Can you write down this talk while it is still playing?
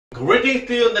Greetings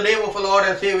to you in the name of our Lord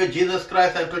and Savior Jesus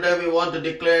Christ, and today we want to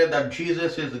declare that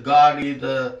Jesus is God, He is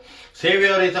the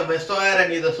Savior, He is the Messiah,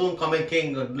 and He is the soon coming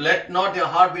King. Let not your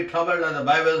heart be troubled, as the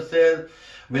Bible says.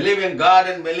 Believe in God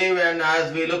and believe, and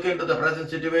as we look into the present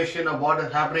situation of what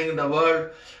is happening in the world,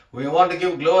 we want to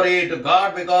give glory to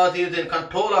God because He is in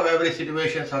control of every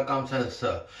situation, circumstance.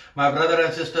 My brother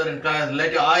and sister in Christ,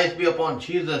 let your eyes be upon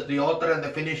Jesus, the author and the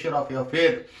finisher of your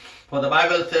faith. For the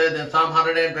Bible says in Psalm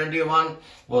 121,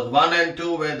 verse 1 and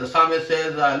 2, where the psalmist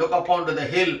says, I look upon to the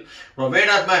hill, from where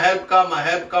does my help come? My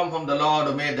help come from the Lord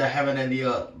who made the heaven and the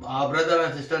earth. Our brother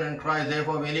and sister in Christ,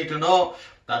 therefore we need to know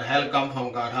that help comes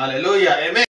from God. Hallelujah. Amen.